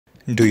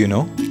Do you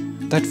know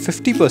that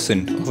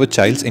 50% of a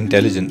child's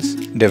intelligence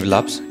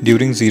develops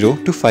during 0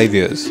 to 5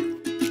 years?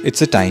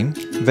 It's a time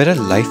where a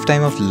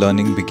lifetime of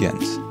learning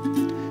begins.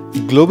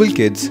 Global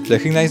Kids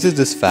recognizes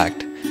this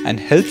fact and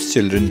helps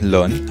children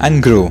learn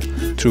and grow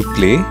through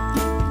play,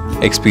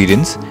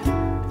 experience,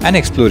 and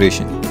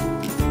exploration.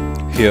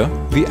 Here,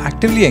 we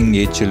actively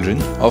engage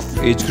children of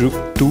age group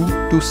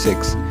 2 to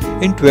 6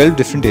 in 12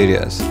 different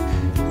areas: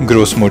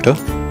 gross motor,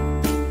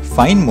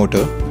 fine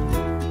motor,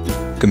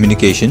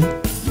 communication,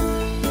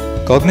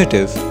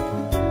 cognitive,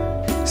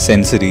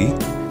 sensory,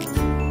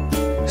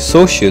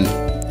 social,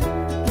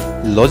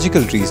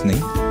 logical reasoning,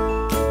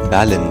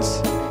 balance,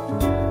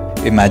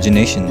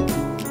 imagination,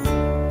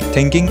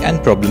 thinking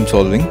and problem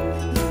solving,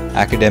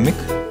 academic,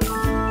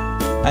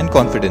 and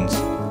confidence.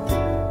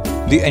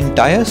 The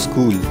entire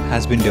school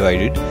has been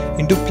divided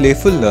into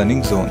playful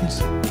learning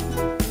zones.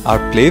 Our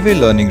Playway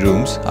learning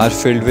rooms are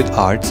filled with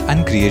arts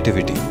and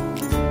creativity.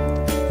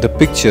 The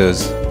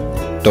pictures,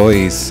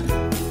 toys,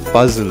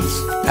 puzzles,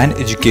 and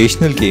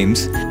educational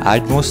games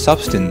add more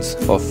substance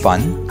for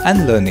fun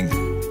and learning.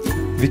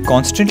 We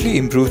constantly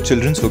improve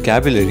children's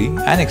vocabulary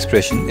and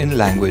expression in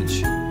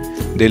language.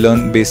 They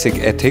learn basic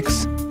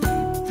ethics,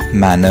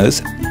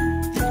 manners,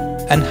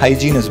 and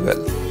hygiene as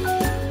well.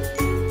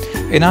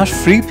 In our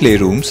free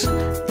playrooms,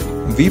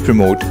 we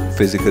promote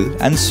physical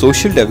and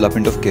social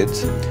development of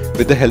kids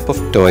with the help of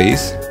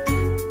toys,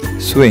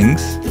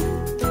 swings,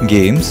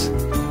 games,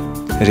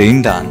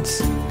 rain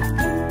dance,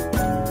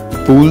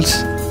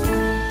 pools,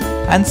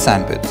 and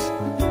sandpits.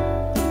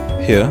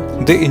 Here,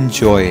 they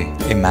enjoy,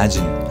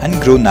 imagine,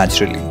 and grow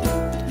naturally.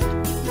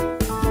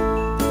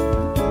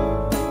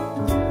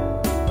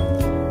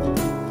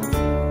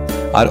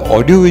 Our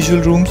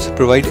audiovisual rooms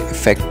provide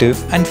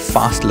effective and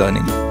fast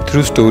learning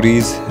through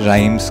stories,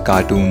 rhymes,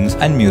 cartoons,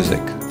 and music.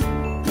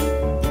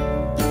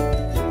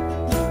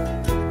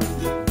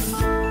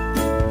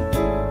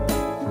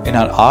 In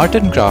our art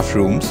and craft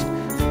rooms,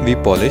 we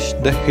polish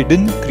the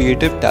hidden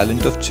creative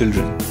talent of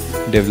children,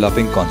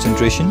 developing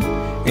concentration,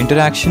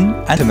 interaction,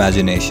 and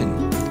imagination.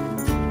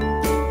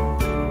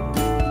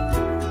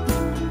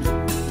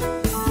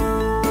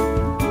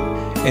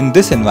 In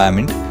this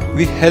environment,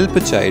 we help a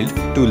child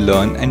to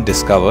learn and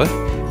discover,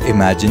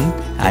 imagine,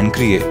 and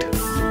create.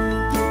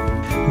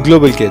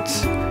 Global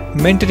Kids,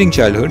 mentoring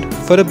childhood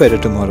for a better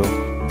tomorrow.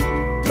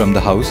 From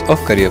the House of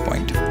Career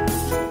Point.